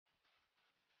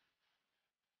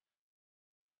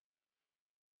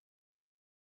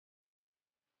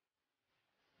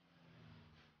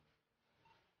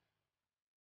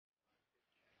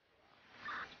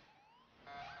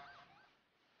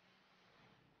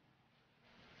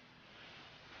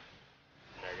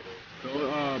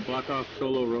block off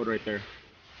Solo Road right there.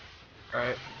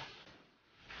 Alright.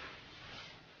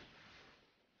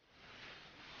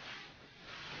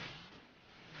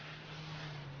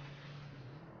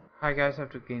 Hi guys,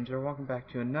 after games here, welcome back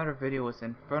to another video with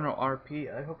Inferno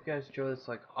RP. I hope you guys enjoy this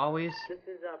like always. This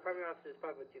is Primary Officer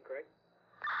 502, correct?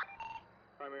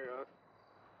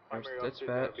 There's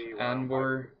dispatch, and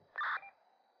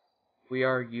we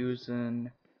are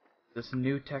using this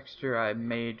new texture I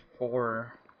made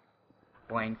for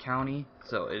Wayne County,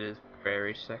 so it is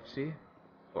very sexy,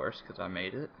 of course, because I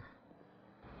made it.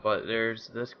 But there's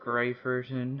this gray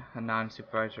version, a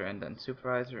non-supervisor and then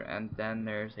supervisor, and then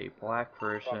there's a black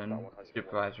version,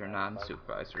 supervisor,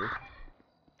 non-supervisor.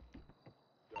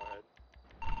 Go ahead.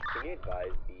 Can you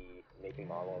advise the making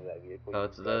model of that vehicle? So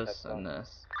it's this and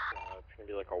this. It's gonna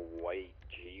be like a white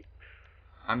Jeep.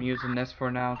 I'm using this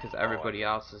for now because everybody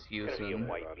else is using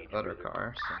white other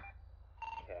cars. So.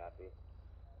 Copy.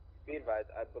 Be advised,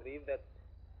 I believe that's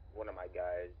one of my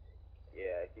guys.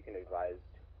 Yeah, if you can advise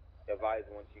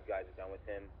once you guys are done with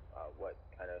him, what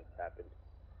kind of happened.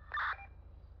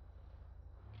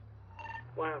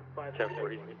 105.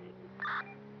 1040.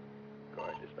 Go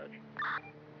ahead, dispatch.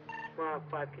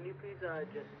 105. Can you please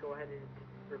just go ahead and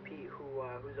repeat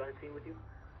who's on scene with you?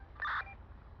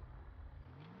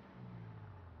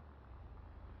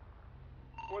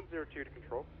 (102) to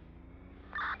control.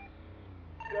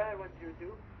 Go ahead,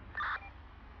 102.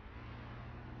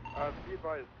 Be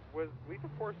advised, was lethal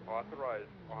force authorized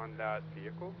on that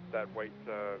vehicle, that white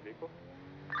vehicle?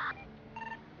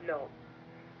 No.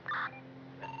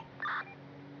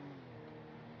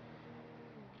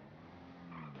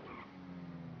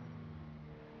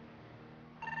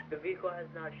 The vehicle has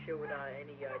not showed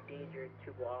any danger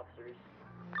to officers.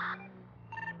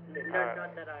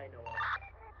 Not that I know of.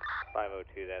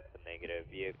 502, that's a negative.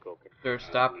 Vehicle There's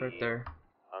stop right there.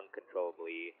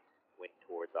 uncontrollably went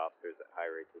towards officers at high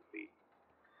rates of speed.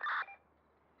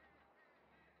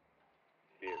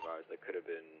 Be advised, there could have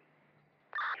been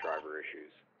driver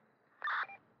issues.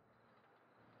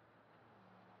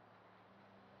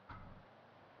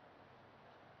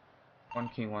 One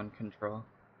key, one control.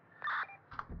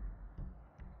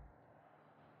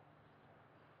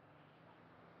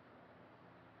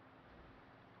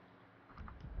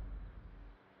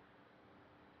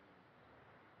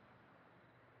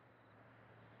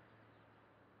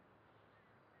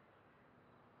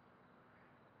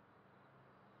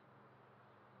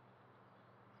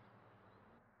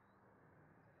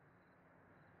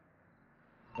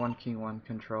 One key, one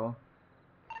control.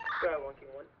 Go ahead, 1 key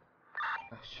 1.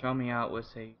 Show me out with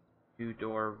a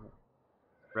two-door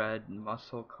red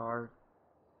muscle car.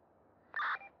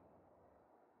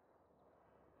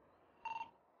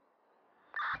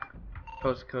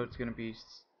 Postcode's gonna be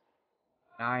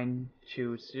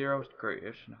 920 Great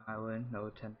Ocean Highway, no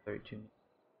 1032.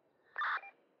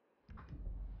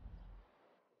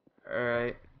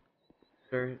 Alright.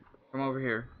 Sir, come over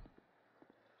here.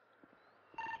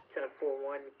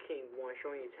 1041 King 1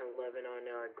 showing you 1011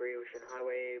 on Great Ocean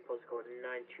Highway, postcode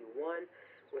 921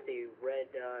 with a red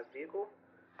vehicle.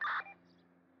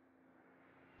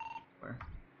 Where?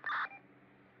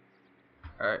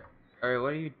 Alright.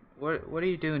 Alright, what are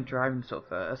you doing driving so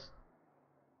fast?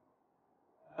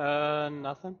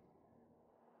 Nothing.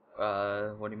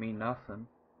 What do you mean nothing?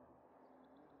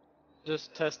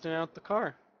 Just testing out the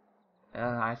car.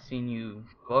 I seen you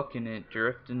booking it,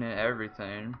 drifting it,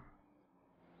 everything.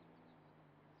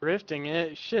 Drifting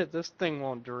it? Shit, this thing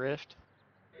won't drift.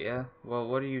 Yeah, well,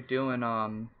 what are you doing,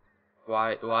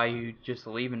 why are you just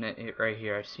leaving it right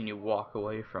here? I seen you walk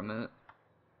away from it.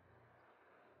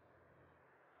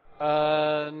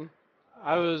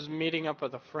 I was meeting up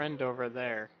with a friend over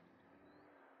there.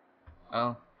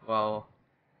 Oh, well,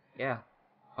 yeah.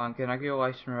 Can I get a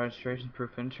license, registration,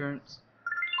 proof, insurance?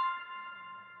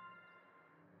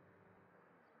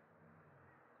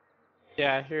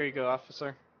 Yeah, here you go,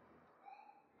 officer.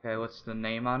 Okay, what's the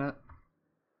name on it?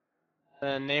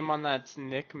 The name on that's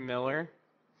Nick Miller.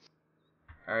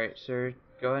 Alright, sir,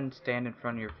 go ahead and stand in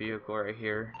front of your vehicle right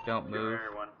here. Don't move.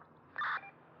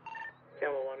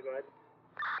 Camel 1, go ahead.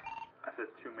 I said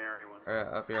 2 Mary 1.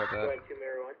 Alright, I'll be right Go back. ahead, 2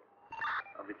 Mary 1.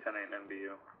 I'll be 10-8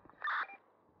 MBU.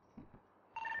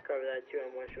 Cover that, 2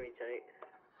 M1 showing 10-8.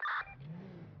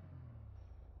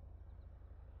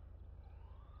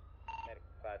 Medic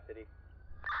 5 City.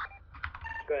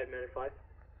 Go ahead, Medic 5.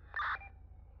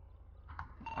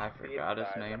 I forgot his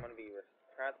name. I'm going to be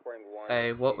transporting one.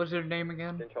 Hey, what was your name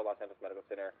again? Central Los Angeles Medical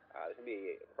Center. This will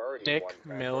be priority Nick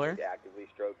one. Miller. Actively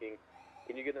stroking.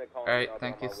 Can you give them a call? Alright,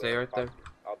 thank you. Stay right there.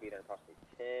 I'll be there in approximately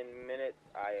 10 minutes.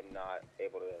 I am not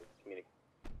able to communicate.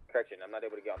 Correction, I'm not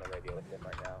able to get on the radio with him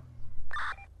right now.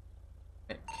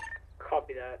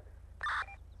 that.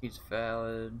 He's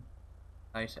valid.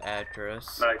 Nice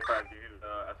address. 95, do you need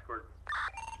escort?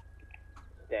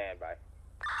 Stand by.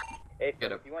 Hey, Get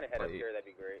Phil, a if you want to head up plate. here, that'd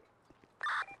be great.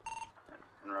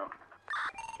 En route.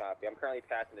 Copy. I'm currently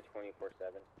passing the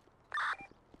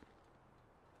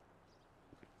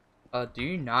 24/7. Do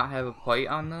you not have a plate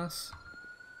on this?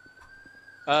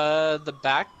 The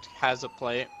back has a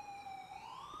plate.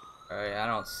 Alright, I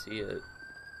don't see it.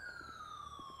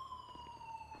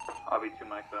 I'll be 2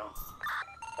 mics out.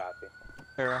 Copy.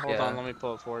 Here, hold Yeah. on, let me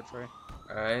pull it forward for you.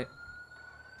 Alright.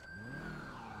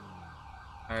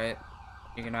 Alright.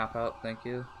 You can hop out, thank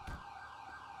you.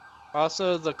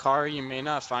 Also, the car, you may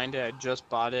not find it. I just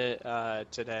bought it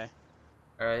today.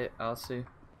 Alright, I'll see.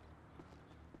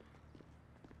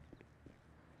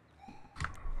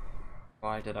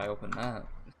 Why did I open that?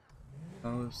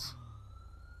 Those.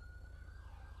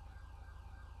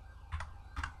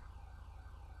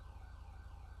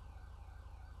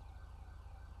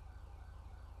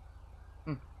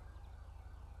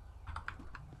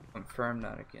 Confirm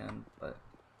that again, but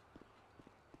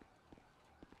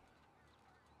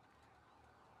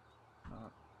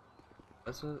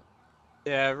that's it.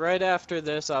 Yeah, right after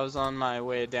this, I was on my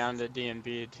way down to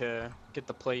D&B to get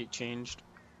the plate changed.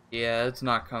 Yeah, it's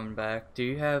not coming back. Do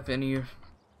you have any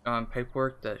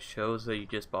paperwork that shows that you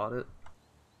just bought it?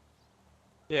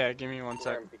 Yeah, give me 1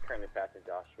 second. Be currently passing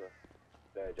Joshua.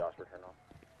 The Joshua turn off.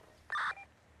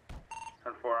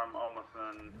 10-4, I'm almost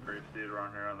in Graves Theater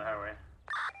on here on the highway.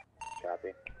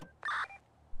 Copy.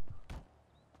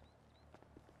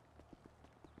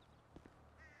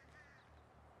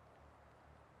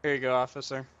 Here you go,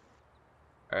 officer.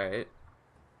 Alright.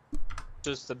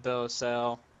 Just the bill of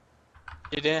sale.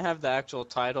 You didn't have the actual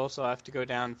title, so I have to go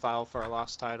down and file for a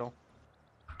lost title.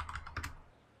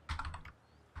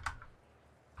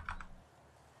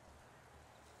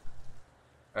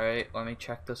 Alright, let me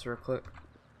check this real quick.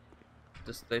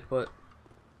 Just stay put.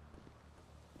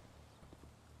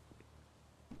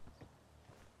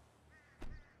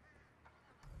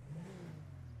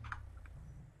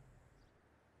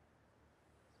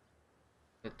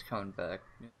 It's coming back.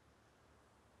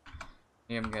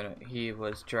 He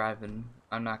was driving.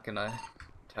 I'm not gonna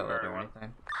tell it or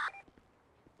anything.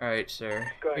 Alright,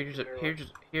 sir. Go ahead,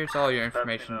 Here's all your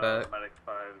information back. Medic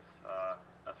 5's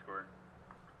escort.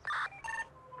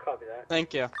 Copy that.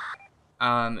 Thank you.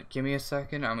 Give me a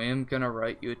second. I am gonna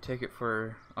write you a ticket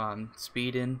for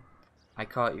speeding. I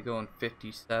caught you going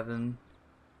 57.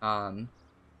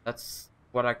 That's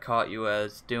what I caught you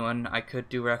as doing. I could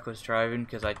do reckless driving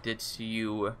because I did see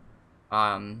you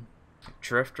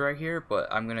drift right here,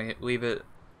 but I'm gonna leave it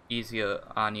easy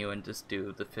on you and just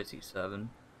do the 57.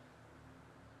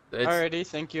 Alrighty,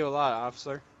 thank you a lot,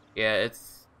 officer. Yeah,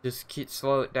 it's just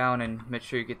slow it down and make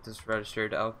sure you get this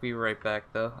registered. I'll be right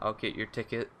back though. I'll get your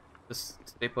ticket. Just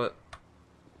stay put.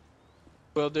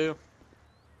 Will do.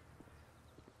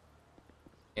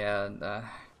 Yeah, and,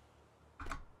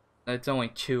 it's only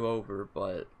 2 over,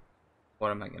 but what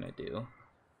am I gonna do?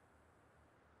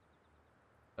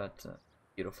 That's a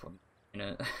beautiful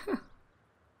unit.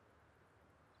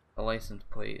 The license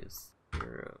plate is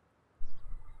 0.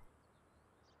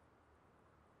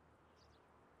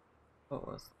 What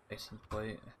was the license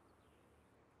plate?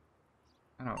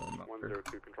 I don't remember.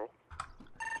 102 control.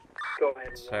 Go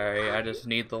ahead. Sorry, I just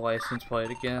need the license plate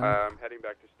again. I'm heading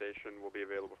back to station. We'll be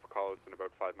available for calls in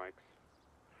about 5 mics.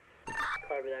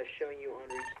 Copy that. Showing you on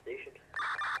route to station.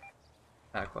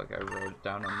 Act like I wrote it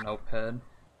down on a notepad.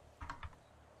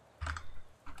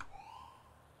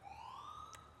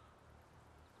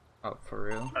 Oh, for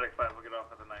real? Medic 5, we'll get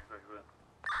off at the next exit.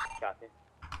 Copy.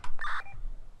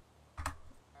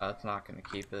 That's not gonna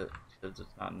keep it because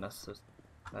it's not necessary.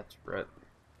 That's RIP.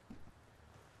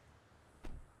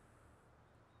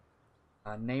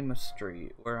 Name a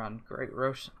street. We're on Great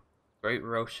Roshan. Great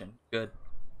Roshan. Good.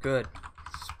 Good.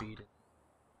 Speed.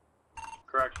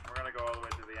 Correction, we're gonna go all the way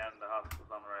to the end. The hospital's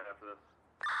on the right after this.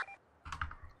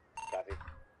 Copy.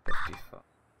 55.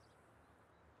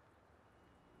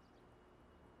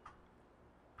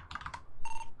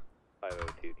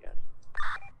 County.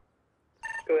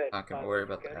 Go ahead. Not gonna worry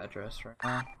about the address right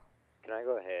now. Can I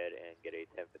go ahead and get a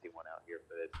 1051 out here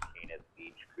for this Canis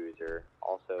Beach Cruiser?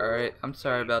 Also. Alright, I'm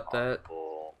sorry about that.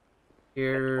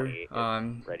 Here,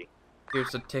 ready.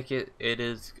 here's the ticket. It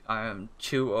is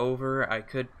 2 over. I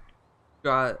could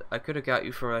have got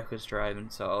you for reckless driving,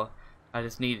 so I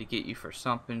just need to get you for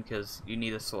something because you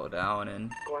need to slow down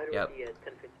and Go ahead yep. with the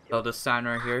 1052. So just sign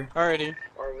right here. Alrighty.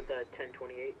 Or with the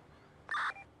 1028.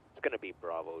 It's gonna be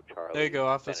Bravo Charlie. There you go,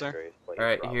 officer.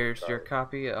 Alright, here's your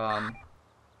copy.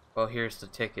 Well, here's the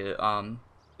ticket.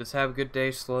 Just have a good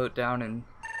day. Slow it down and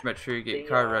Make sure you get your The,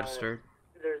 car registered.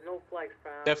 There's no flags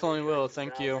found. Definitely will,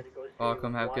 thank Valid. you. It goes to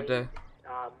Welcome, have a good day.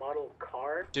 Model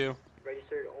car. Do.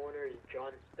 Registered owner is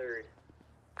John 3rd.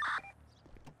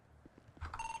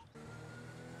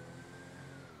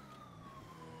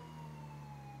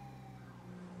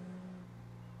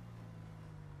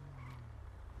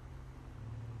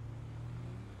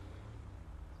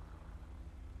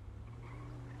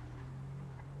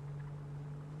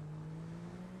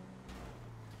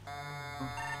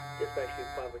 Dispatch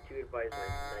 502, advise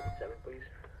 97, please.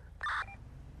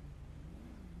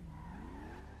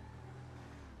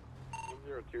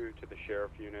 102 to the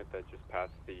sheriff unit that just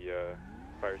passed the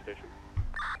fire station.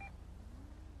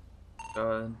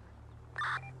 Go ahead.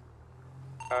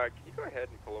 Can you go ahead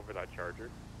and pull over that charger?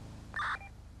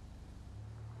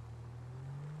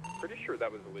 Pretty sure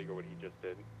that was illegal what he just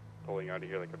did. Pulling out of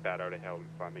here like a bat out of hell and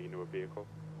slamming into a vehicle.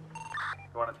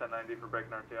 You want a 1090 for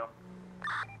breaking RTO?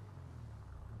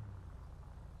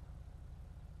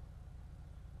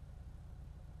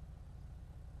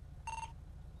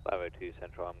 .502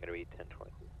 Central, I'm gonna be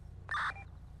 1020.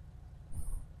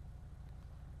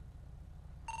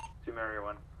 2 Mary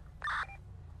 1.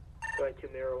 Go ahead, 2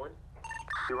 Mirror 1.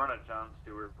 You run a John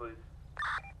Stewart, please.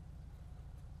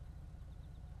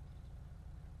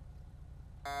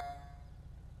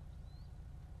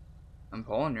 I'm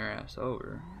pulling your ass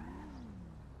over.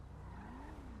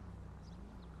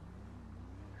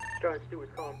 John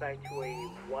Stewart's calling back to a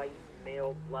white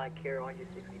male, black hair,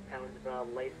 160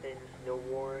 pounds, license, no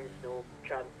warrants, no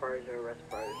child priors or arrest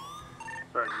priors.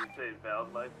 Sorry, did you say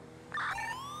valid life?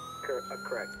 Correct.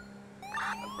 That's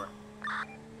right.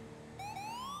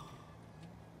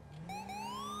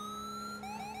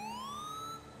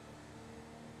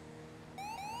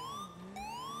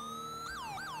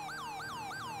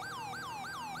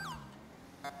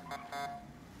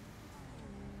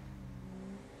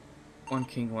 One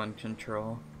King 1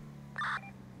 control.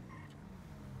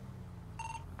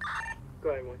 Go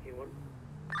ahead, 1 King 1.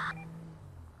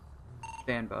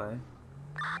 Stand by.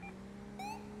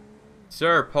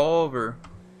 Sir, pull over.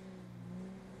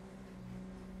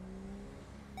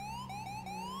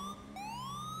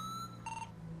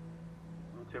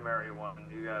 To Mary 1,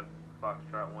 you got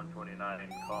Foxtrot 129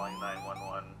 calling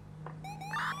 911.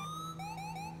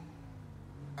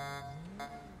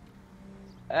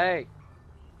 Hey,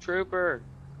 trooper.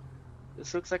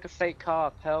 This looks like a fake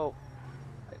cop. Help.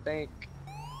 I think.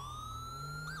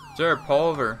 Sir, pull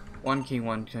over. One King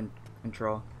 1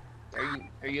 control.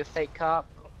 Are you a fake cop?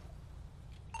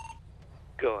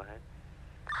 Go ahead.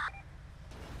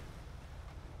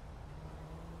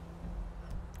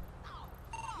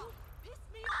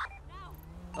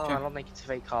 Oh, I don't think it's a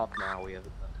fake cop now. We have a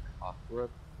cop.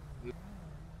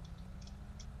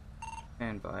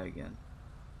 Stand by again.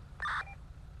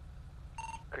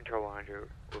 Control 100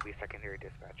 will be secondary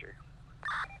dispatcher.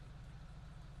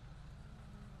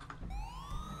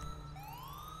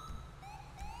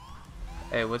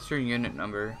 Hey, what's your unit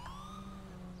number?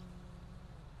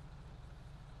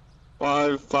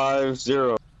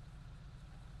 550.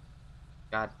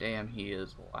 God damn, he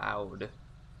is loud.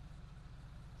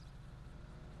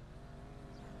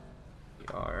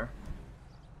 PR.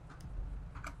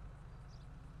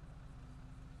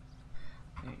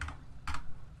 Hey.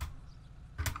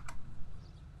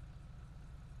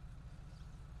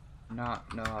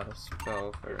 Not know how to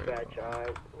spell very Dispatch,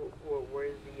 well.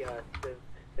 where's the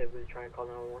Civ was trying to call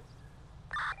 911?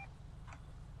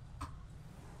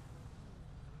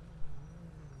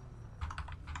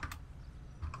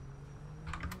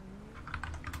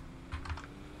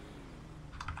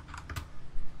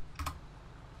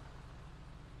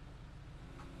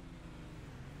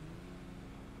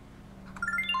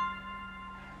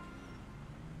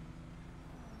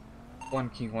 One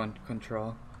King 1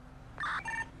 control.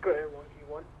 Go ahead, 1 King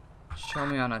 1. Show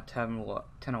me on a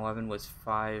 1011 was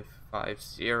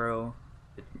 550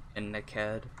 in the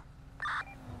CAD.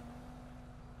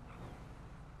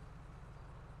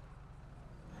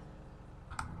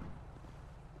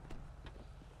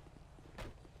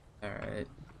 Alright.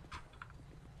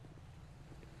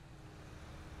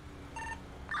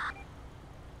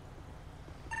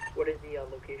 What is the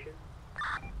location?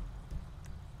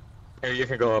 Here, you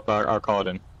can go up. I'll call it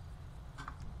in.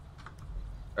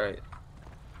 Alright.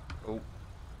 Oh.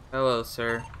 Hello,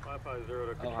 sir. 550 to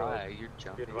Oh, control. hi, you're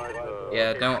jumping.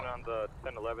 Yeah, don't. On the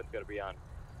 1011's gotta be on.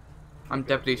 I'm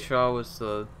Deputy Shaw with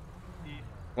the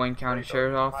Wayne County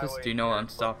Sheriff's Office. Do you know I'm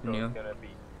stopping you? Gonna be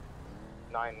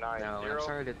 990. No, I'm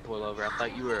sorry to pull over. I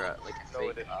thought you were like a No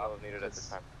fake additional cop. needed at the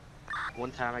time.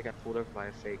 One time I got pulled over by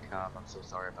a fake cop. I'm so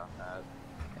sorry about that.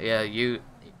 Yeah, you.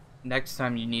 Next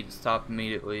time you need to stop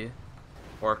immediately.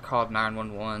 or called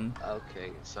 911.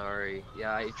 Okay, sorry.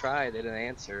 Yeah, I tried. It didn't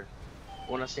answer.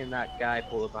 When I seen that guy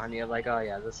pull up behind you, I'm like, oh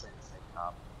yeah, this ain't the same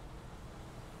cop.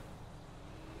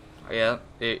 Yeah,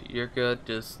 you're good.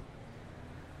 Just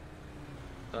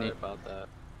Sorry about that.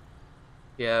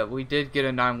 yeah, we did get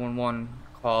a 911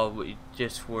 call. We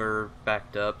just were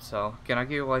backed up. So can I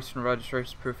get your license,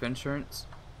 registration, proof, insurance?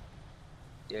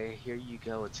 Yeah, here you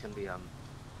go. It's gonna be here,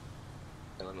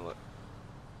 let me look.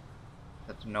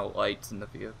 There's no lights in the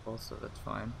vehicle, so that's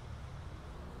fine.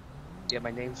 Yeah,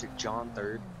 my name's John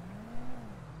Third.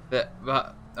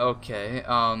 Okay.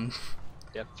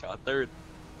 Yep, John Third.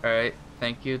 All right.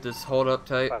 Thank you. Just hold up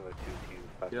tight. 5022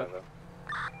 550.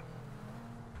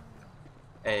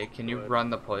 Hey, can you run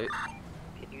the plate?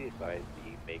 Can you advise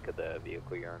the make of the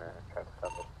vehicle you're on trying to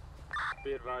cover?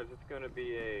 Be advised, it's going to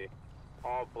be a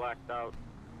all blacked out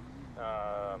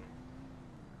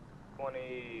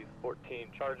 2014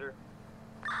 Charger.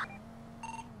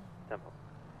 Temple.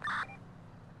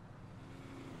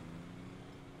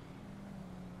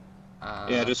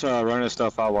 Yeah, just run his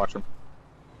stuff. I'll watch him.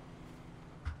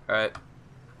 All right.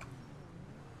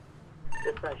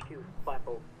 Dispatch Q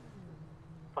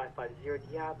 50550.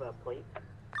 Do you have a plate?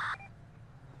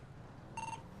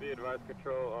 Be advised,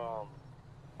 control,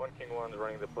 1 King 1 is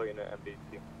running the plate in the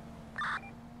MBC.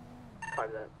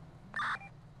 Copy that.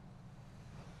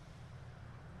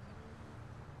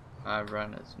 I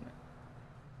run, isn't it?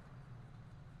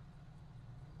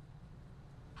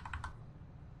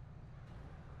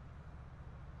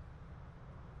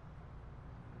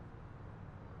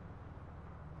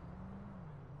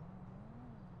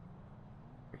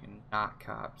 Freaking not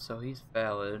cop, so he's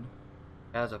valid.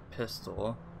 Has a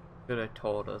pistol. Could have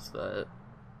told us that.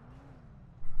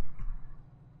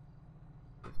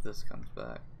 If this comes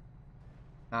back.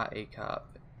 Not a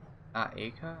cop. Not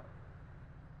a cop?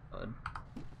 Good.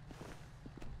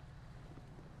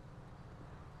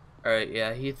 Alright,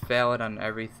 yeah, he's valid on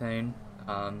everything.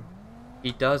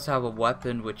 He does have a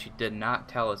weapon which he did not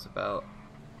tell us about.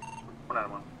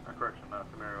 191, correction,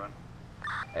 Samari 1.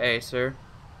 Hey, sir.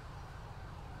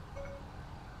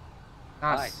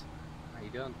 Hi. How you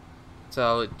doing?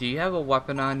 So, do you have a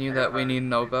weapon on you that we need to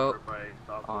know about?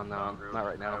 Oh no, not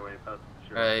right now.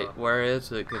 Alright, where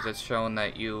is it? Because it's showing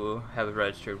that you have a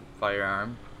registered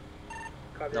firearm.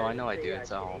 Copy No, that. I know I do.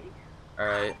 It's at home.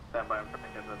 Alright. Stand by, I'm trying to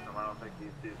get this, I don't think he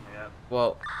sees me yet.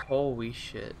 Well, holy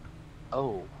shit.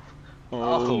 Oh.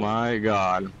 Oh my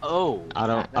god. Oh. I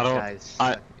don't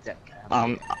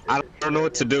know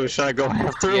what to do. Should I go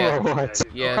after Yeah. him or what?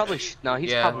 Yeah. Probably no,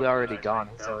 he's Yeah. probably already gone.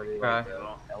 He's already Right.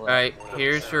 Alright,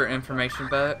 here's your information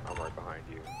back. I'm right behind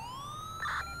you.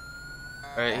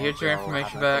 Alright, here's your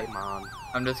information back.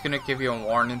 I'm just gonna give you a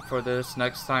warning for this.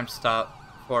 Next time, stop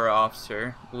for an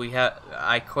officer.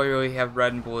 I clearly have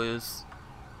red and blues.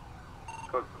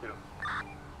 Code 2.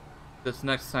 This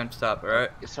next time, stop,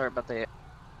 alright? Sorry about that.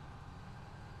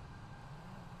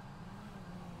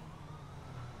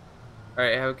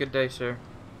 Alright, have a good day, sir.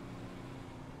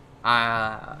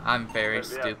 I'm very Yeah,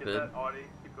 stupid. get that Audi,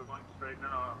 keep it going straight,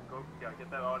 no, go, yeah,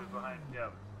 get that Audi behind, yeah,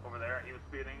 over there, he was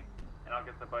speeding, and I'll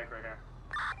get the bike right here.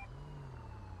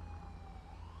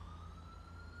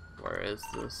 Where is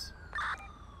this?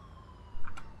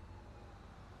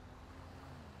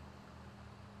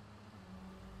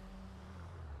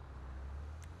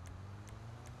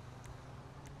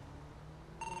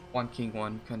 One King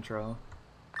 1 control.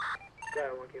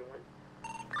 Got 1 King 1.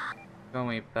 Show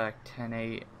me back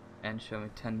 10-8 and show me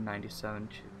 10-97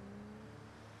 to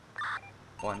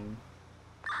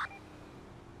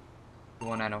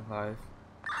 1905.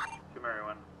 Samari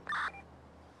 1.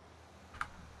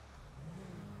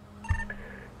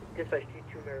 Dispatch Q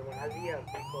 2 Mary 1. Has the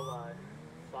vehicle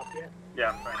stopped yet? Yeah,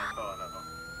 I'm trying to follow that one.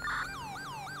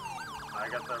 I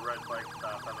got the red bike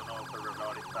stopped, I don't know if the red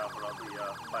Audi stopped, but I'll be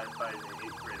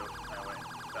 5588 Great Ocean Highway,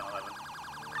 1011.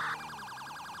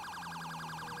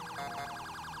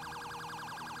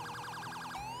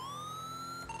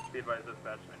 Be advised,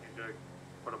 dispatch, I need to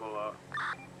portable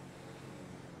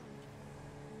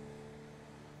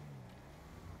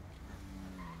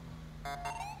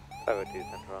 502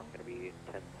 Central, I'm gonna be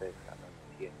 10-6 on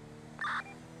the TA.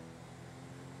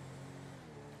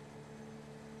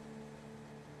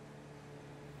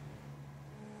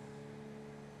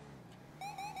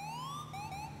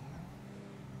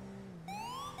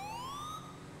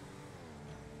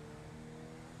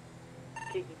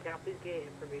 Can I please get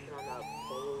information on that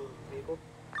polo vehicle?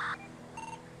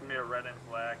 It's gonna be a red and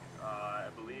black, I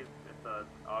believe it's a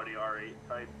Audi R8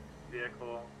 type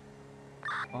vehicle.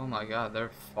 Oh my god,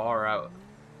 they're far out.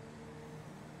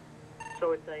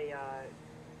 So it's a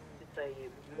say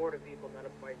motor vehicle, not a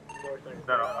bike, motorcycle.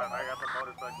 No, I got the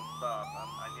motorcycle stop.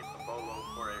 I need the Bolo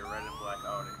for a red and black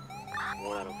Audi.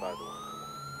 105 to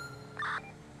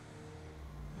 191.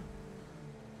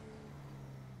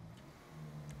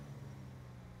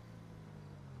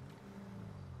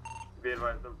 Be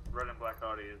advised, the red and black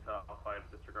Audi is Alpha,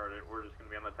 disregard it. We're just going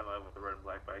to be on the 1011 with the red and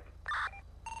black bike.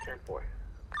 10-4.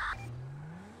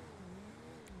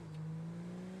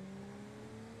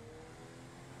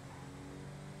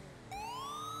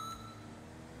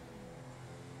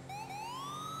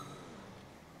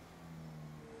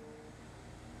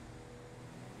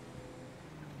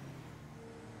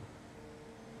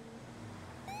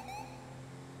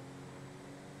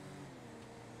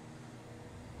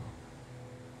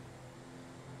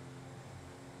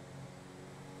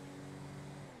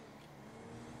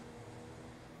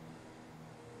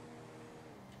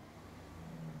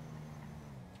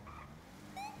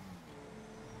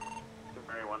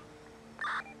 Mary 1.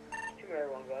 2 Mary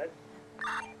 1, go ahead.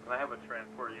 I have a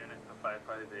transport unit, a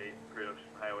 558 Great Ocean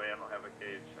Highway. I don't have a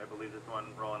cage. I believe there's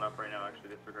one rolling up right now,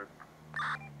 actually, disregard.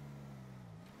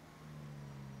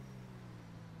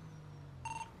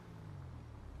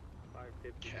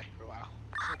 Okay, wow.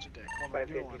 Such a dick.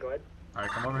 550, go ahead.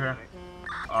 Alright, come over here.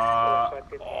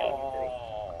 550,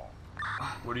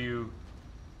 What are you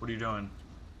doing?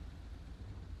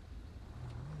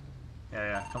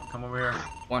 Yeah, come over here.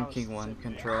 1 King 1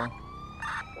 control.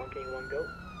 1 King 1, go.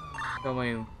 Tell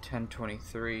me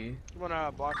 1023. You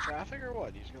wanna block traffic or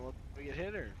what? You just gonna let me get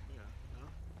hit or? Yeah,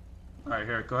 no? Alright,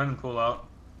 here, go ahead and pull out.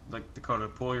 Like, Dakota,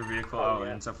 pull your vehicle out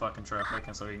into fucking traffic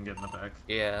and so we can get in the back.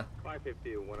 Yeah.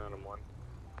 550, 1 out of 1.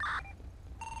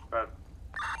 Right.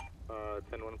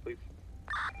 10-1, please.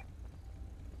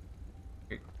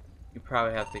 You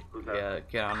probably have to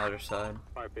get on the other side.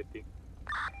 550.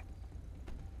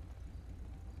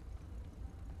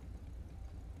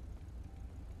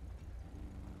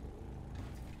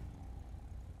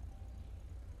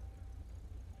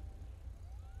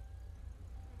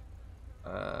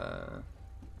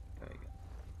 There you go.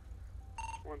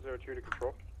 102 to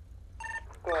control.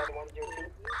 Go ahead,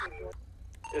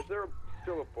 102. Is there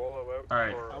still a Bolo out?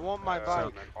 Alright. I want my bike.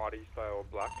 An Audi style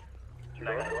black?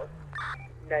 Negative.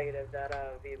 Negative, that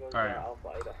vehicle's Alright. Alpha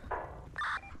Ida.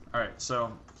 Alright,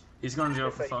 so he's going to jail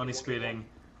for felony speeding.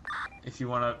 If you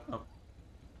want to... Oh.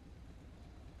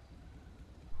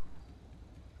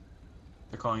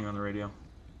 They're calling you on the radio.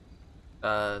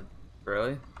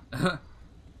 Really?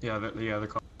 Yeah, they're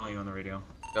calling you on the radio.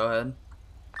 Go ahead.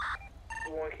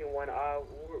 1 King 1,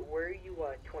 where are you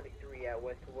 23 at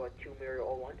with 2 Mary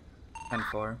 01?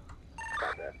 10-4.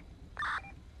 Got that.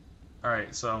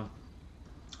 Alright, so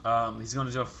he's going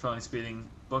to jail for felony speeding.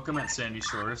 Book him at Sandy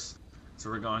Shores. So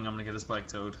we're going, I'm going to get his bike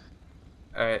towed.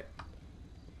 Alright.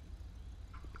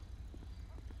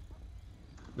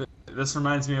 This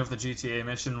reminds me of the GTA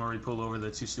mission where we pull over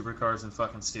the 2 supercars and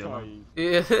fucking steal them.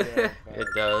 Yeah, it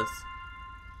does.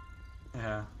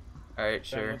 Yeah. Alright,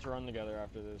 sure. Let's run together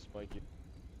after this, Mikey.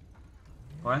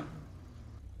 What?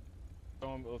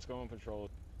 Let's go and patrol.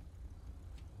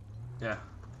 Yeah.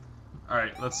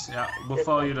 Alright, we'll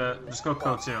follow you to, just go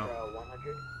code 2.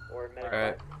 100 or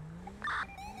Alright.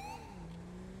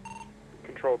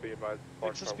 Control, be advised.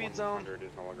 What's the speed zone? 100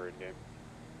 is no longer in game.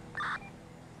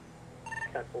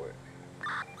 10-4.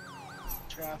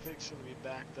 Traffic's gonna be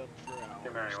backed up for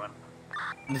Two hours. Mary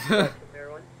 1.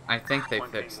 Mary 1? I think they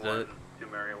 1 fixed King 1, it. 2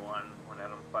 Mary 1, 1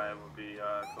 Adam 5 will be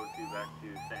code 2 back to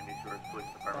Sandy Shores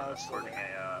Police Department Oh, it's still reporting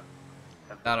a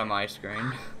Not on my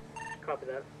screen. Copy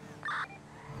that.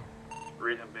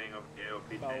 reason being of the AOP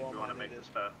change, we want to make this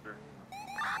faster.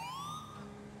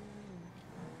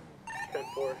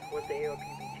 10-4. What's the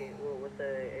AOP change? What's the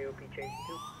AOP changing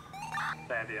to?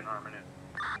 Sandy and Harmon in.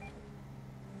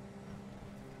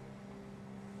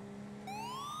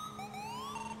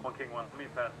 One King 1, let me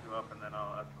pass you up and then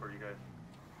I'll escort you guys.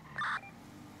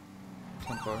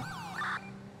 10-4.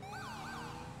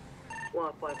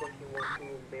 1-5, 1 King 1, 2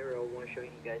 Mary 01,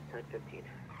 showing you guys 10-15.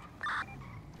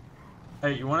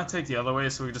 Hey, you want to take the other way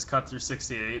so we just cut through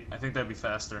 68? I think that'd be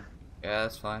faster. Yeah,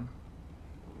 that's fine.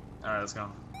 Alright, let's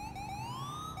go.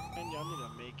 And y'all need to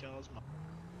make y'all's mind.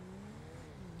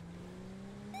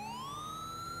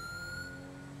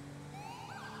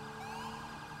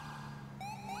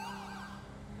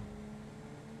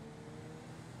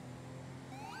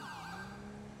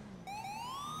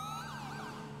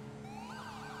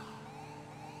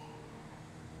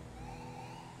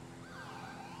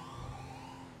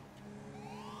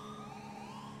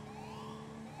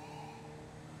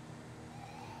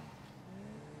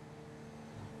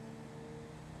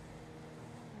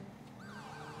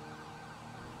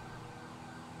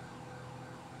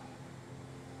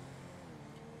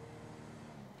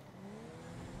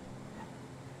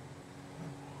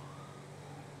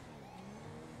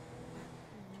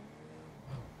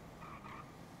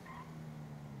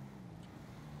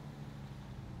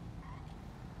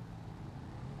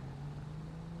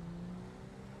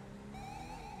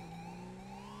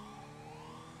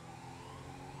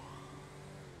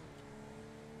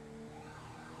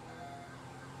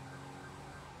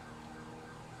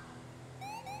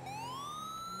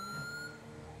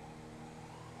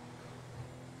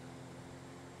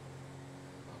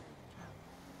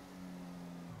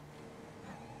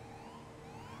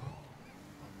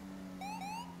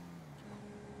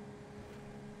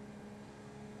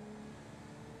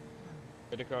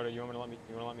 Hey Dakota, you wanna let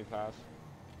me pass?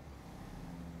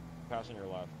 Pass on your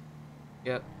left.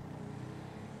 Yep.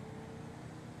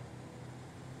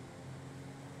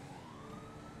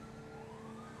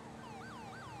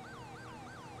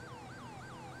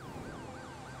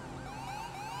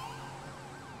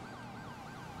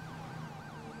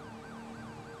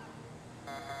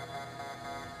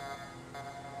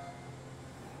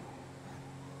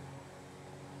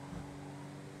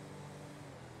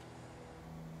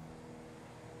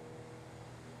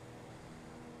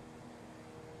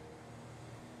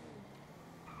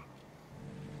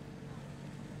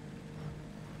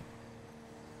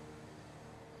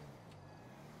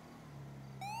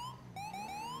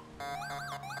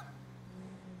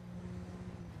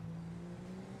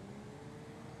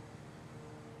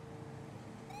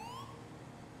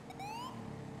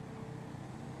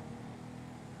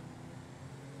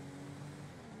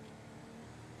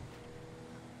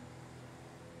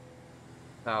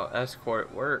 How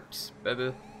escort works,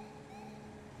 baby.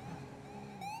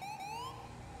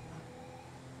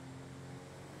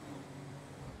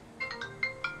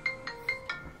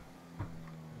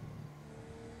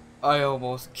 I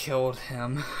almost killed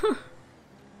him.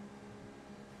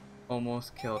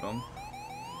 Almost killed him.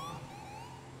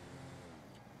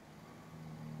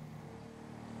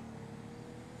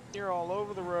 You're all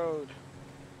over the road.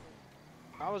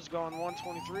 I was going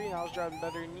 123 and I was driving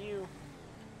better than you.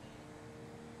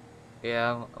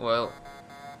 Yeah, well,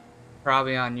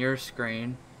 probably on your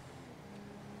screen.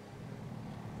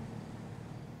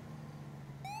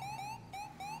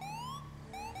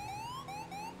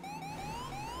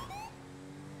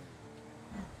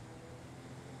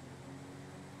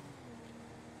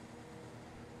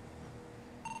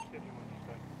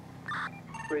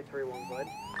 Three, 3-1, bud.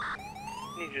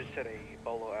 You just set a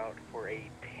bolo out for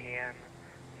a tan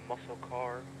muscle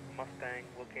car, Mustang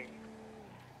looking,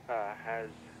 has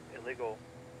illegal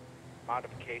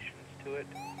modifications to it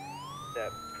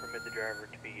that permit the driver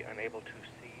to be unable to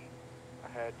see. I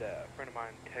had a friend of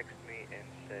mine text me and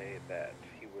say that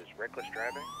he was reckless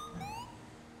driving.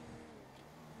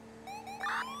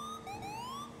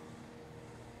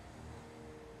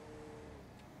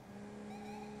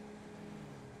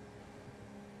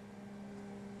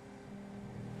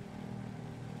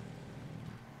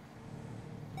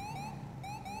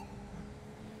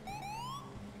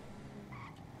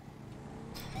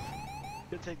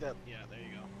 Could take that. Yeah, there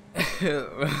you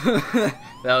go.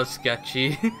 That was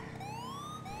sketchy.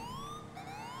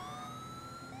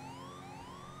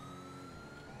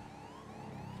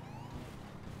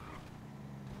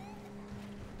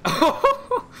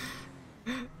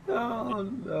 Oh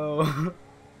no.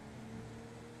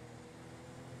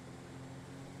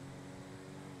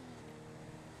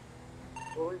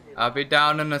 I'll be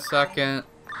down in a second.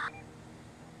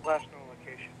 Last known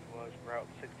location was Route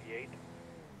 68.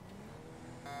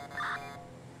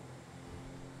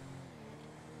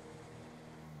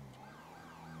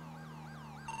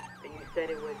 And you said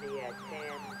it was a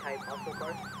tan type muscle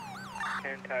car?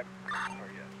 Tan type car,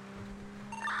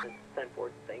 yes. 10-4,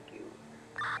 thank you.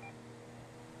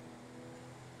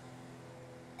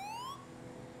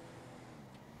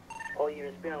 All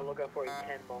units be on the lookout for a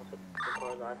 10 muscle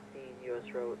car last seen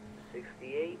US Road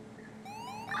 68.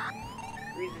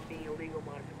 Reason being illegal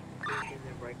modifications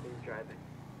and reckless driving.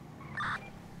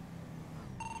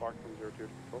 Fox from 02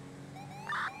 control.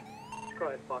 Go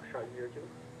ahead, Foxtrot 02.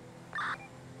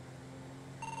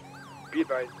 Be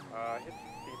advised, hit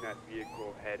seen that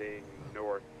vehicle heading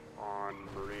north on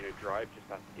Marina Drive, just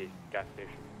past the gas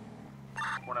station.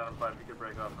 1 out of 5, you could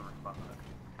break off and respond to that.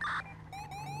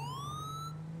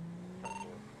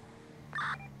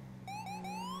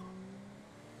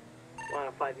 1 out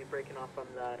of 5, you breaking off from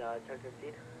that Texas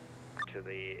seat? To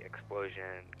the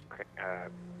explosion,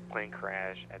 plane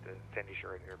crash at the Sandy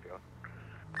Shore airfield.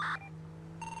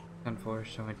 10-4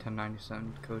 showing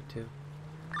 1097 code 2.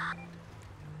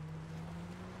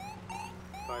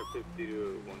 550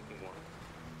 to 121.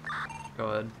 Go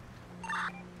ahead.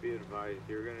 Be advised,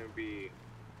 you're going to be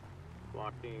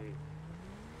blocking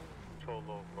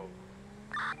Cholo Road.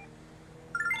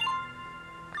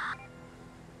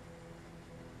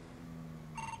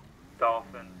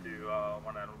 Dolphin to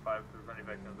 1 out of 5, if there's any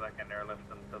victims that can airlift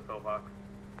them to pillbox.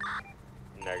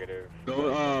 Negative.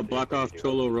 Go block off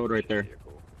Cholo Road right there.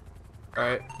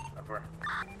 Alright. Over.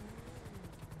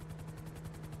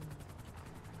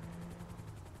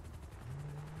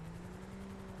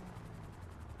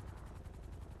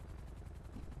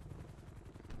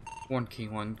 One key,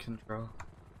 one control.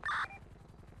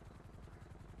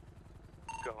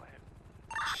 Go ahead.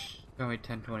 Show me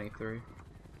 1023.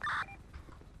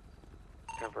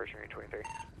 Conversion rate 23.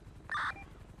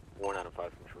 1 out of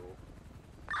 5 control.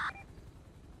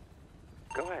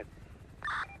 Go ahead.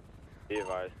 Be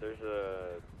advised, there's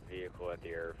a vehicle at the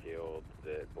airfield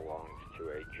that belongs to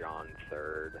a John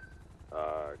III.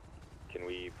 Can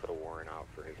we put a warrant out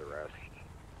for his arrest?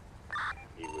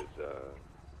 He was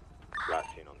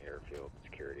last seen on the airfield.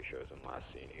 Security shows him last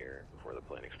seen here before the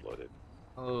plane exploded.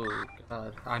 Oh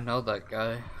god, I know that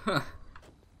guy. Look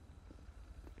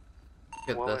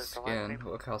at What the was the last skin. name?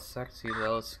 Look how sexy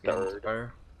those skins Third.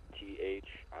 are.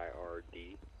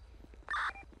 THIRD.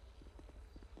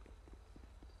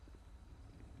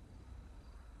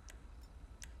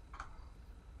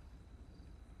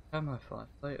 Have my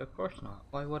flashlight? Of course not.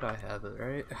 Why would I have it,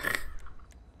 right?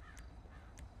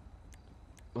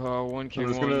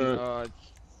 1K1, I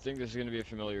think this is gonna be a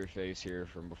familiar face here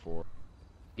from before.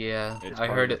 Yeah, It's I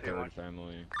part heard of it. the third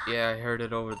family. Yeah, I heard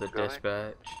it over the Go ahead.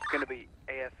 dispatch. It's gonna be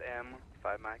AFM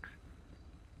 5 Max.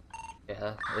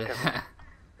 Yeah,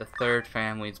 the third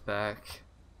family's back.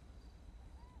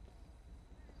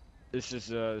 This is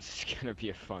gonna be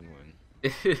a fun one.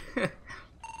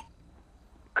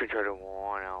 Control to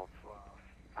 1 Alpha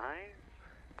 5.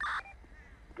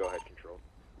 Go ahead, control.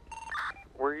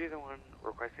 Were you the one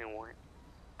requesting a warrant?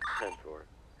 10-4.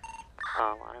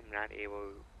 I'm not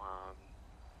able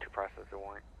to process the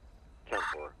warrant.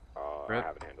 10-4. I Rip.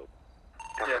 have it handled.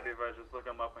 Yeah, be advised, just look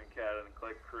him up in CAD and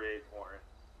click create warrant.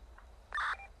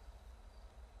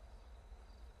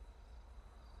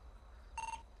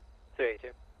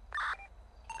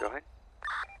 Go ahead.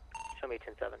 Show me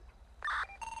 10-7.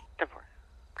 10-4.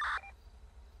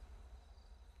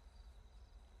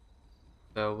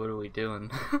 So what are we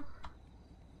doing?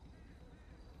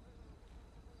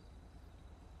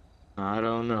 I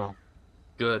don't know.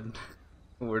 Good.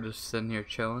 We're just sitting here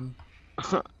chilling.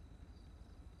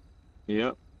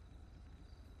 Yep.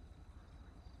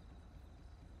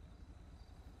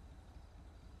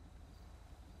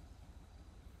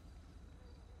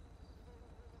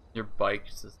 Your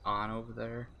bike's just on over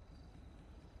there.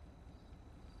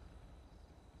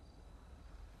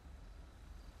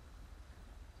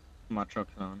 My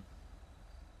truck's on.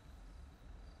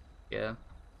 Yeah.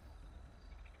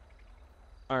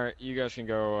 Alright, you guys can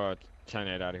go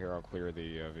 10-8 out of here. I'll clear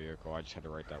the vehicle. I just had to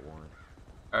write that warrant.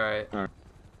 Alright. Alright.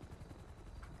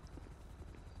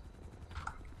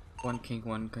 1 King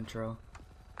 1 control.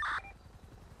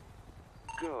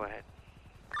 Go ahead.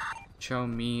 Show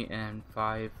me and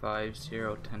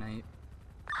 550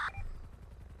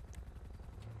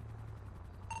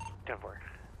 10-4.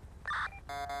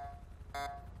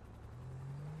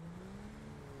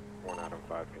 1 out of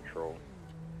 5 control.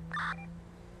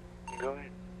 Go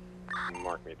ahead.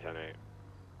 Mark me 10-8.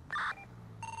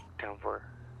 10-4.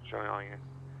 Showing all units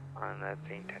on that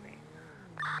same 10-8.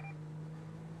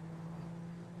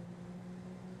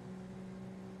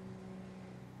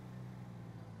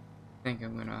 I think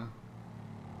I'm gonna...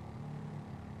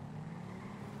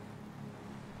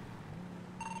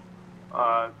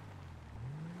 Uh,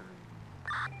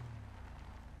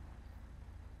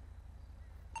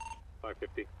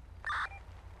 550.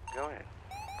 Go ahead.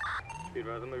 Be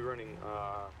advised, I'm gonna be running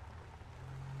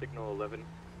signal 11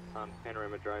 on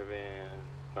Panorama Drive and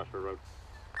Joshua Road.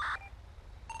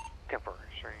 10-4.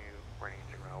 Showing you running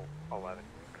signal 11.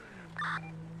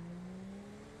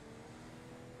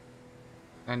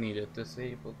 I need it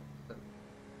disabled.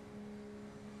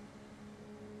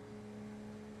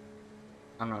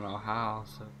 I don't know how,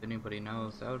 so if anybody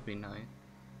knows, that would be nice.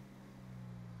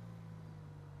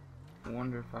 I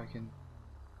wonder if I can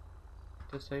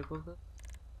disable it.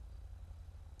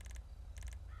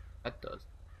 That does.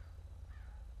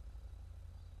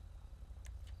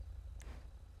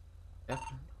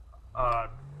 Definitely.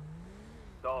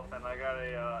 Dolphin, I got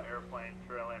a airplane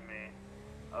trailing me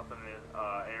up in the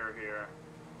air here.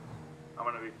 I'm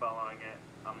gonna be following it.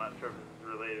 I'm not sure if this is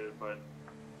related, but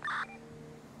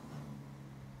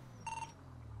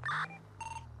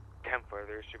 10-4.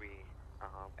 There should be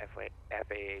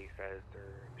FAA says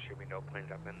there should be no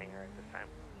planes up in the air at this time.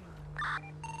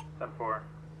 10-4.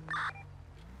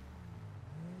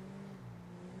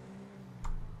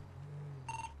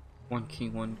 One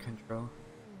King 1 control.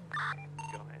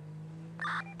 Go ahead.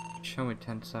 Show me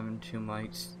 10-7 2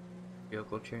 mics.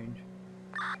 Vehicle change.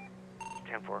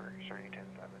 10-4. Showing you 10-7.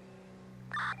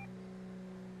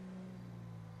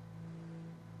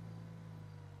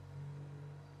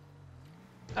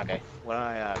 Okay. What do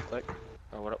I click?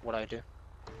 Or what do I do?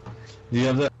 Do you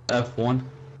have the F1?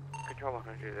 Control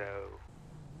 100 though.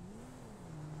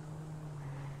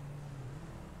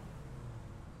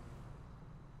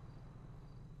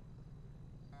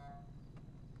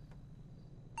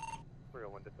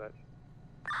 Real 1 dispatch.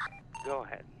 Go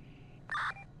ahead.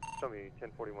 Show me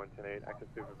 1041, 10-8, active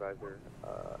supervisor,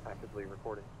 actively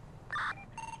recording.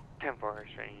 10-4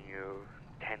 showing you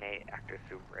 10-8 active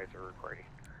supervisor recording.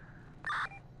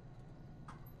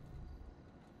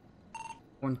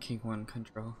 1 King 1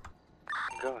 control.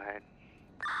 Go ahead.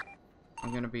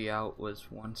 I'm gonna be out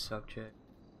with one subject.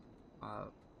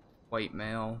 White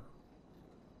male.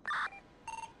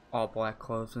 All black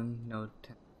clothing, no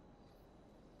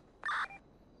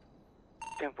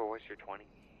 10-4, what's your 20?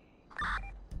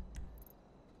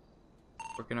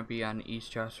 We're gonna be on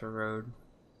East Joshua Road.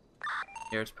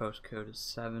 Nearest postcode is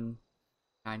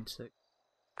 796.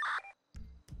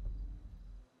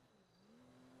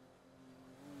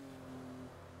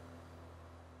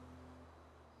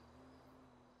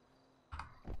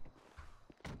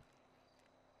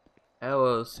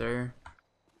 Hello, sir.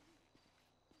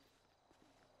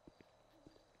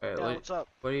 Alright, Yeah, what's up?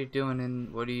 what are you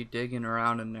doing what are you digging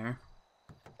around in there?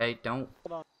 Hey, don't.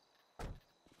 Hold on.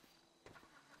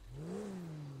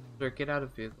 Sir, get out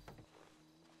of vehicle.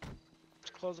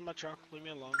 Just closing my truck. Leave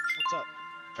me alone. What's up?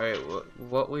 Alright,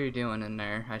 what were you doing in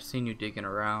there? I seen you digging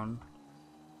around.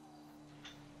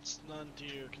 It's none to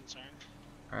your concern.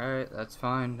 Alright, that's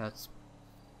fine. That's...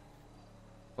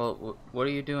 Well, what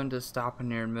are you doing to stop in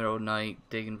your middle of the night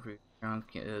digging for your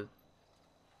trunk?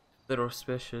 Little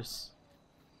suspicious.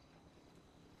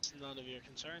 It's none of your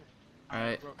concern.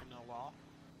 Alright. I've broken no law.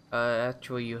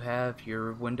 Actually you have.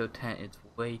 Your window tint is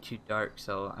way too dark,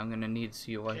 so I'm gonna need to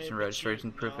see your license and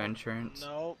registration, proof of insurance.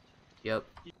 No. Yep.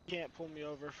 You can't pull me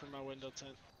over for my window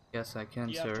tint. Yes, I can,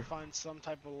 you sir. have to find some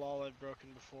type of law I've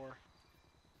broken before.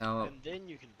 No. And then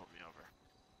you can pull me over.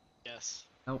 Yes.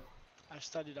 Nope. I've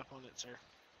studied up on it, sir.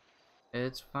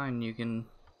 It's fine, you can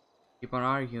keep on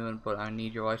arguing, but I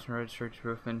need your license and registration,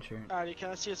 proof of insurance. Alrighty,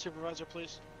 can I see a supervisor,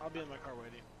 please? I'll be in my car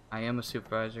waiting. I am a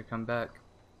supervisor, come back.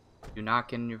 Do not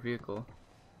get in your vehicle.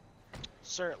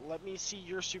 Sir, let me see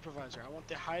your supervisor. I want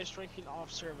the highest ranking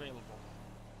officer available.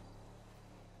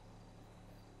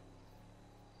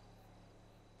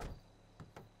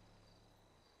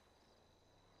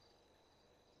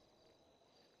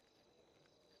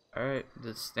 Alright,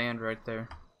 just stand right there.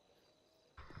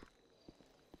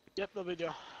 Yep, no big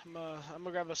deal. I'm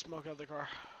gonna grab a smoke out of the car.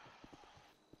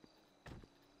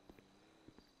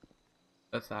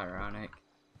 That's ironic.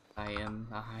 I am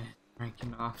the highest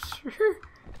ranking officer.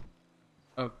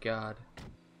 Oh god.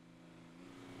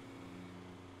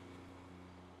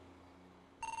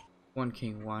 1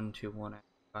 King 1 2 1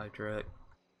 5 direct.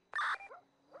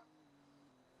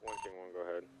 1 King 1, go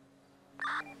ahead.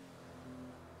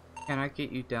 Can I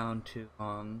get you down to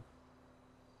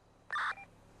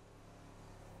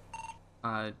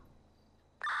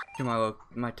to my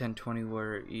 1020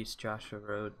 where East Joshua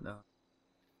Road, though.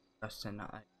 Just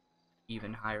not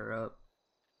even higher up.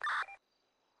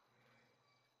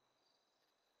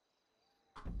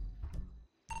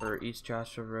 For East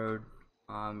Joshua Road,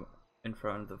 in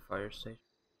front of the fire station.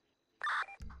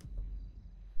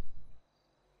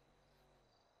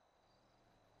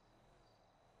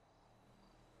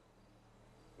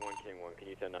 King 1, can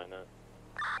you 10-9 that?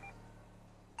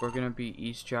 We're gonna be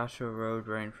East Joshua Road,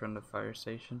 right in front of the fire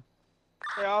station.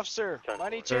 Hey, officer, by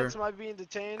any chance Sir. am I being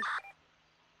detained?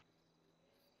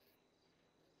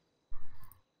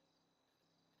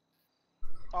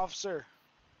 Officer.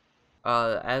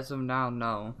 As of now,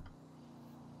 no.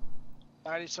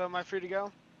 Alrighty, so am I free to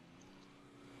go?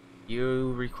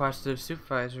 You requested a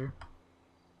supervisor.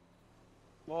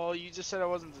 Well, you just said I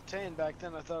wasn't detained back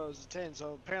then. I thought I was detained,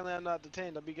 so apparently I'm not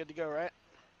detained. I'll be good to go, right?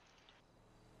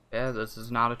 Yeah, this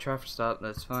is not a traffic stop,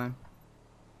 that's fine.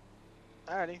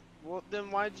 Alrighty. Well, then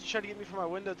why did you try to get me for my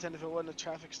window tint if it wasn't a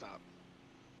traffic stop?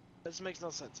 This makes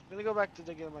no sense. I'm gonna go back to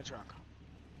digging in my truck.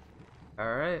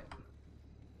 Alright.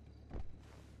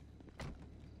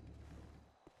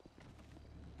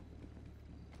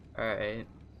 Alright.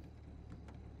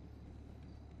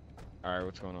 Alright,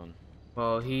 what's going on?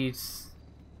 Well, he's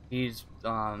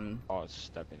Oh, it's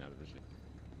stepping out of his vehicle.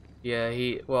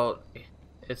 yeah, well,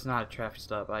 it's not a traffic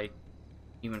stop. I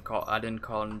didn't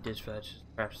call him dispatch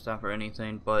traffic stop or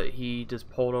anything, but he just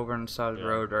pulled over on the side of the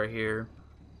road right here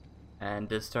and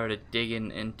just started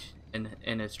digging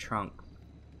in his trunk.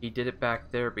 He did it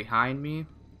back there behind me,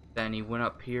 then he went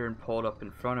up here and pulled up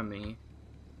in front of me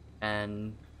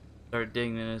and started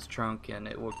digging in his trunk, and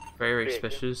it looked very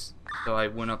suspicious, so I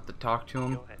went up to talk to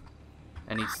him,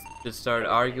 and he just started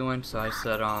arguing, so I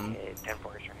said, 10-4 is trying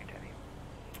to tell you.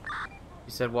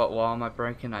 he said, what law am I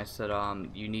breaking? I said,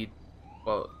 you need,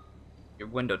 well, your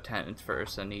window tint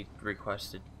first, and he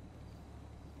requested.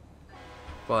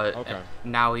 But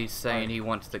now he's saying he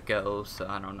wants to go, so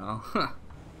I don't know.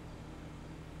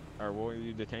 Or were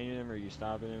you detaining him? Or are you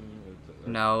stopping him?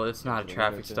 No, it's not a the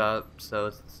traffic window tint? stop, so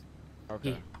it's...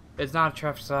 Okay. It's not a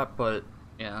traffic stop, but,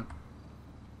 yeah.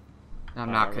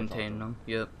 I'm not Alright, we'll talk to containing him. them,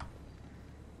 yep.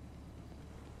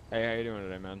 Hey, how you doing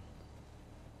today, man?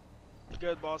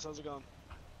 Good, boss. How's it going?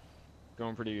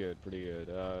 Going pretty good, pretty good.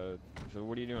 So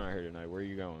what are you doing out here tonight? Where are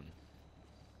you going?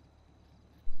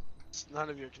 It's none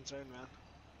of your concern, man.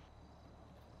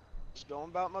 Just going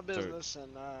about my business,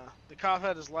 and the cop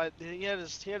had his light. He had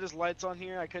his lights on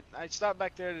here. I stopped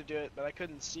back there to do it, but I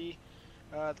couldn't see.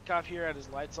 The cop here had his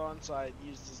lights on, so I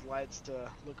used his lights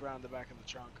to look around the back of the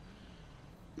trunk.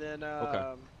 Then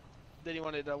then he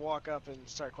wanted to walk up and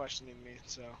start questioning me.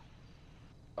 So.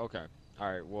 Okay.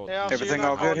 All right. Well. Hey, officer, everything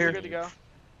all good here? You're good to go.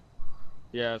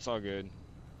 Yeah, it's all good.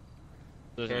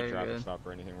 There's no Okay, traffic good. stop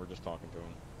or anything. We're just talking to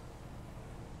him.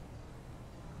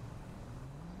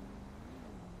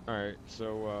 Alright,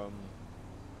 so,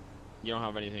 you don't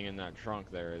have anything in that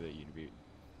trunk there that you'd be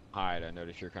hide. I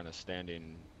notice you're kind of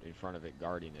standing in front of it,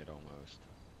 guarding it almost.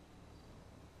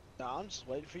 No, I'm just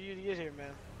waiting for you to get here,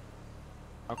 man.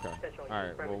 Okay.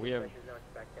 Alright, well, we have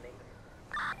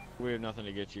nothing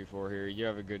to get you for here. You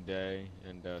have a good day,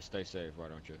 and stay safe, why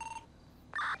don't you?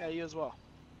 Yeah, you as well.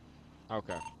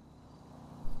 Okay.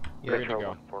 Yeah, You're good to go.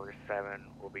 147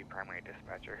 will be primary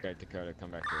dispatcher. Okay, Dakota,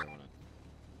 come back here a minute.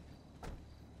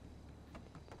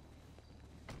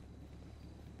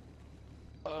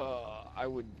 I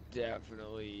would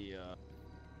definitely,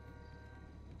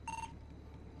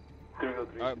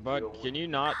 bud, can you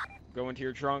not go into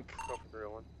your trunk?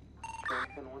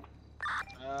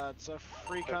 It's a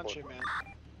free country, man.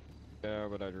 Yeah,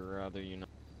 but I'd rather you not.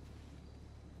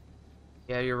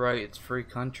 Yeah, you're right, it's free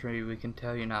country. We can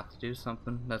tell you not to do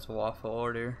something. That's a lawful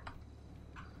order.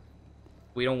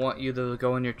 We don't want you to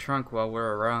go in your trunk while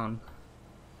we're around.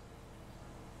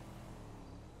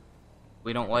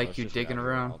 We don't like Let's you just get digging out of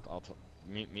here. around.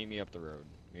 Meet me up the road.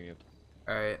 Meet me up.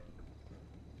 Alright.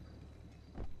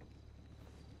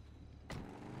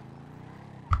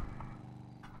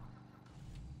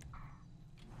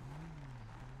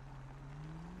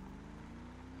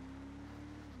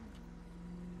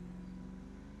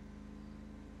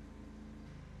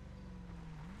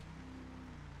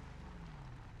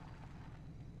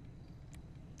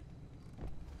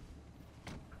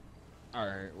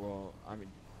 Alright, well, I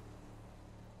mean,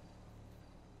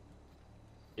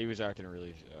 he was acting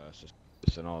really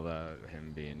suspicious and all that,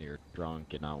 him being near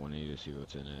drunk and not wanting you to see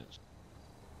what's in it.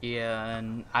 Yeah,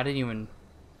 and I didn't even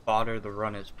bother to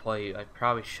run his plate. I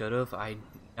probably should have. I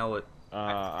know it.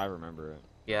 I remember it.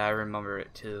 Yeah, I remember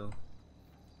it too.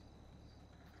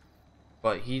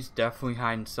 But he's definitely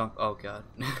hiding some. Oh god.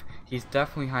 He's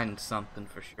definitely hiding something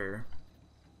for sure.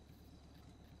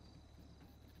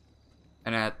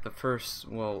 And at the first,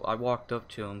 well, I walked up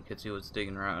to him because he was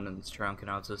digging around in his trunk, and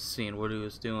I was just seeing what he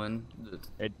was doing.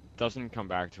 It doesn't come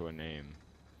back to a name.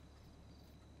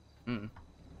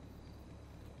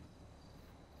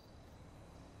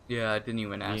 Yeah, I didn't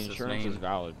even ask his name. The insurance is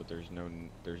valid, but there's no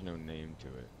name to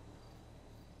it.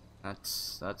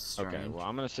 That's strange. Okay, well,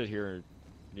 I'm gonna sit here.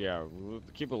 Yeah, we'll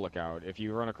keep a lookout. If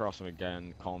you run across him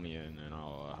again, call me in, and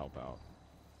I'll help out.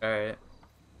 Alright.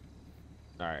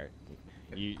 Alright.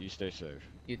 You stay safe.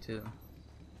 You too.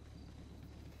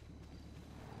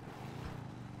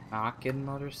 Not get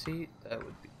another seat? That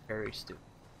would be very stupid.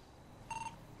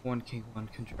 1 King 1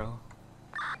 control.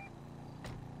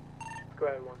 Go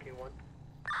ahead, 1 King 1.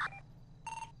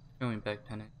 Showing back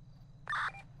panic.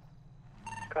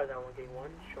 Cars out 1 King 1,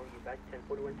 showing you back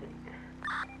 1041 take.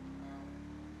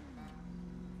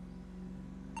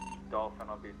 Dolphin,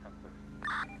 I'll be 10-6.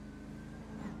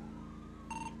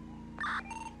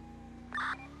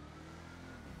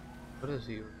 What is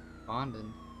he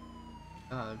responding?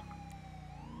 God.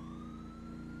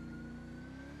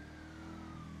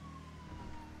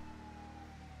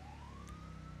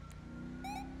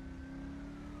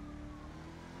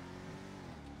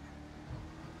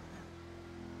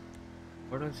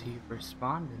 What is he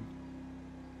responding?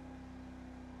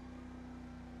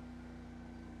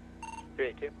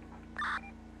 382.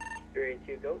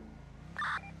 382, go.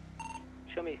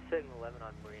 Show me 711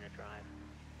 on Marina Drive.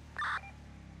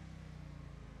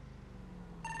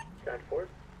 Sound force.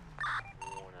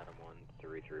 1 Adam 1,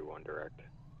 331 direct.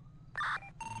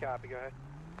 Copy, go ahead.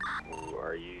 Why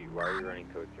are you running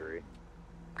code 3?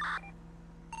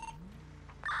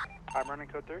 I'm running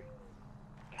code 3.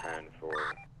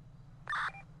 10-4.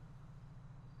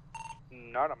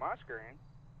 Not on my screen.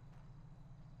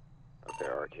 Okay,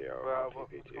 RTO,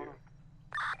 What's TP2. going on?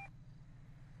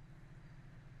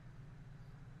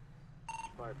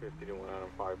 550 to 1 Adam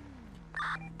 5.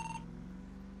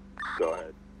 Go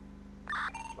ahead.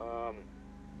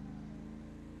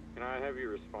 Can I have you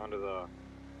respond to the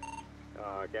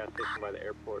gas station by the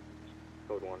airport?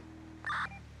 Code 1.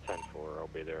 10-4, I'll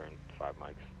be there in 5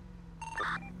 mics.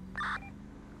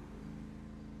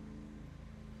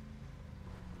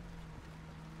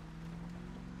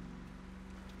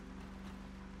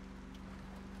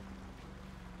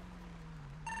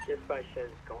 Just by says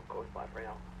going code 5 right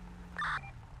now.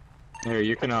 Here,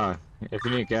 you can, if you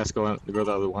need gas, go the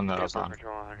other one that I was on.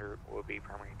 Control 100 will be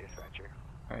primary dispatcher.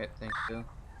 Alright, thank you.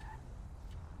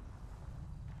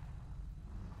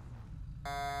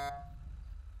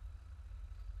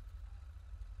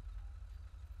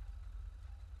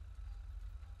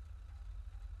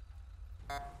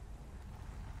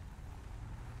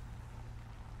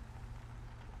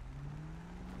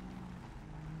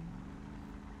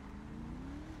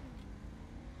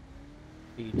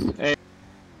 Hey.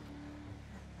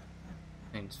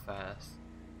 Things fast.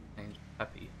 Things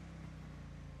happy.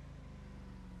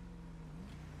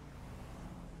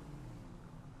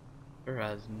 There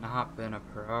has not been a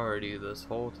priority this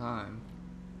whole time.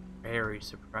 Very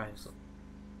surprising.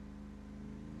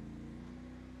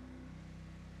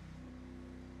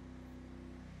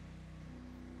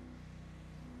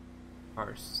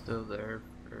 Car's still there.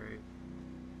 Very.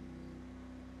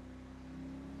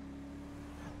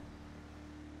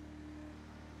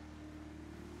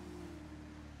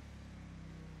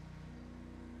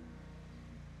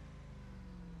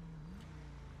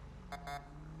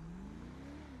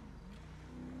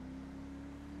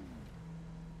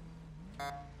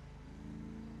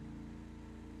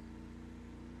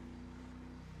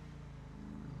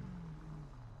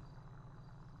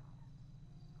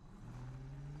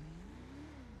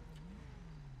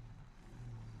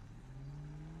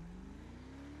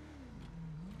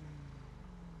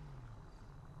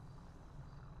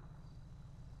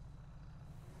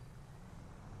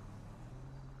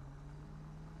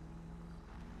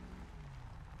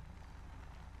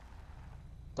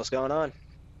 What's going on?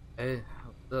 Hey,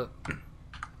 what's up?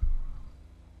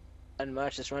 Not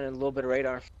much, just running a little bit of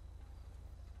radar.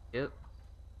 Yep.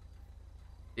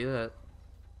 See that.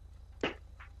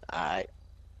 Alright.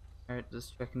 Alright,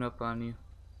 just checking up on you.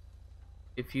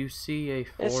 If you see a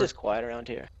It's just quiet around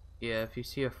here. Yeah, if you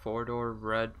see a 4-door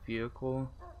red vehicle,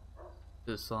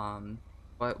 just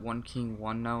let 1 King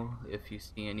 1 know. If you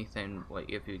see anything,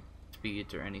 like if you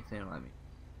speeds or anything, let me.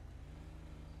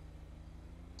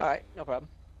 Alright, no problem.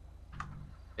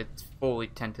 It's fully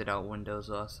tinted out windows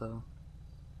also.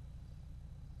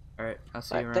 Alright, I'll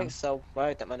see you around. Thanks, so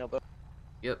write that my notebook.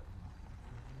 Yep.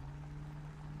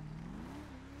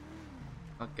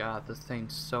 Oh god, this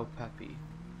thing's so peppy.